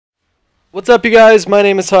What's up, you guys? My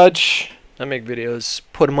name is Hutch. I make videos,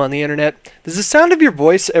 put them on the internet. Does the sound of your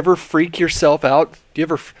voice ever freak yourself out? Do you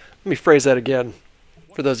ever... Let me phrase that again,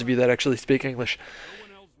 for those of you that actually speak English.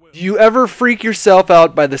 Do you ever freak yourself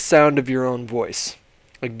out by the sound of your own voice?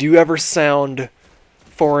 Like, do you ever sound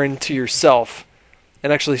foreign to yourself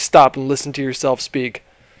and actually stop and listen to yourself speak?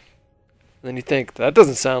 And then you think, that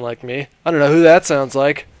doesn't sound like me. I don't know who that sounds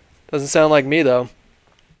like. Doesn't sound like me, though.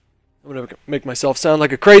 I'm going to make myself sound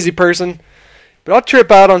like a crazy person. But I'll trip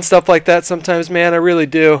out on stuff like that sometimes, man. I really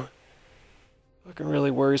do. Fucking really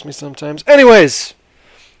worries me sometimes. Anyways,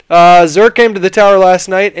 Zerk came to the tower last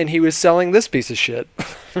night, and he was selling this piece of shit.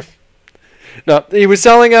 No, he was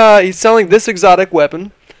selling. He's selling this exotic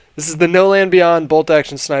weapon. This is the No Land Beyond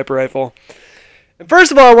bolt-action sniper rifle. And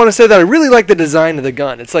first of all, I want to say that I really like the design of the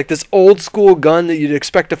gun. It's like this old-school gun that you'd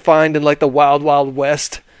expect to find in like the Wild Wild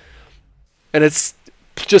West, and it's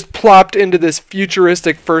just plopped into this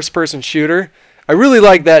futuristic first-person shooter. I really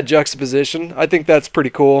like that juxtaposition. I think that's pretty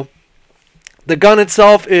cool. The gun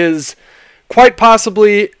itself is quite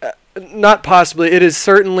possibly, not possibly, it is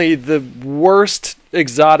certainly the worst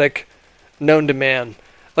exotic known to man.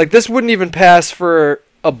 Like, this wouldn't even pass for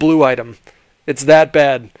a blue item. It's that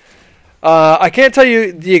bad. I can't tell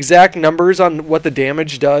you the exact numbers on what the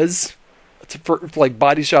damage does for like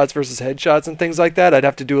body shots versus headshots and things like that. I'd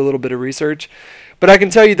have to do a little bit of research. But I can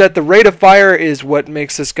tell you that the rate of fire is what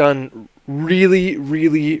makes this gun really,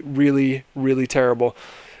 really, really, really terrible.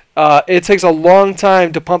 It takes a long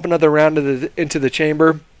time to pump another round into the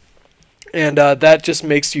chamber, and that just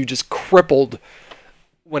makes you just crippled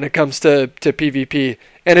when it comes to PvP.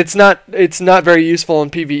 And it's not very useful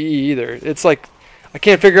in PvE either. It's like, I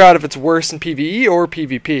can't figure out if it's worse in PvE or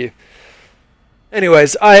PvP.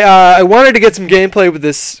 Anyways, I wanted to get some gameplay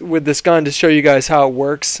with this gun to show you guys how it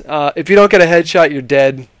works. If you don't get a headshot, you're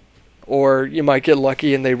dead, or you might get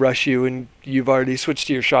lucky and they rush you and you've already switched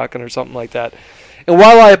to your shotgun or something like that. And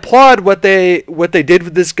while I applaud what they did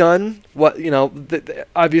with this gun,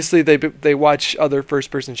 obviously they watch other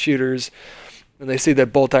first-person shooters and they see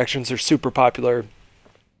that bolt actions are super popular.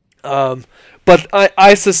 But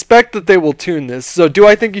I suspect that they will tune this. So do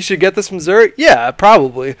I think you should get this from Zerk? Yeah,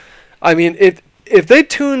 probably. I mean, if they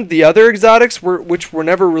tuned the other exotics, which were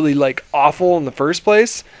never really like awful in the first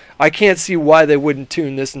place, I can't see why they wouldn't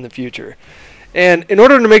tune this in the future. And in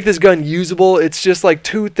order to make this gun usable, it's just like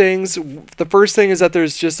two things. The first thing is that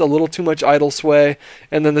there's just a little too much idle sway,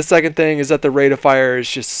 and then the second thing is that the rate of fire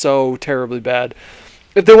is just so terribly bad.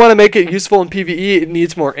 If they want to make it useful in PvE, it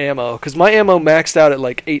needs more ammo, because my ammo maxed out at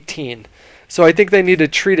like 18. So I think they need to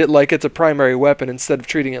treat it like it's a primary weapon instead of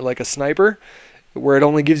treating it like a sniper, where it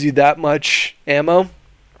only gives you that much ammo.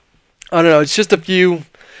 I don't know, it's just a few...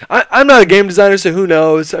 I'm not a game designer, so who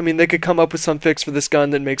knows? I mean, they could come up with some fix for this gun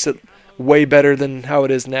that makes it way better than how it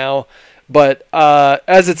is now. But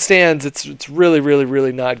as it stands, it's really, really,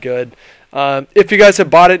 really not good. If you guys have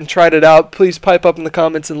bought it and tried it out, please pipe up in the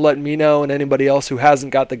comments and let me know, and anybody else who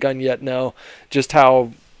hasn't got the gun yet know just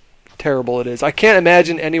how terrible it is. I can't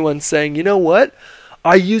imagine anyone saying, you know what?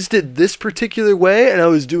 I used it this particular way and I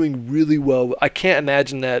was doing really well. I can't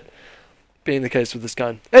imagine that being the case with this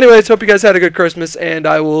gun. Anyways, hope you guys had a good Christmas, and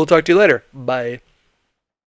I will talk to you later. Bye.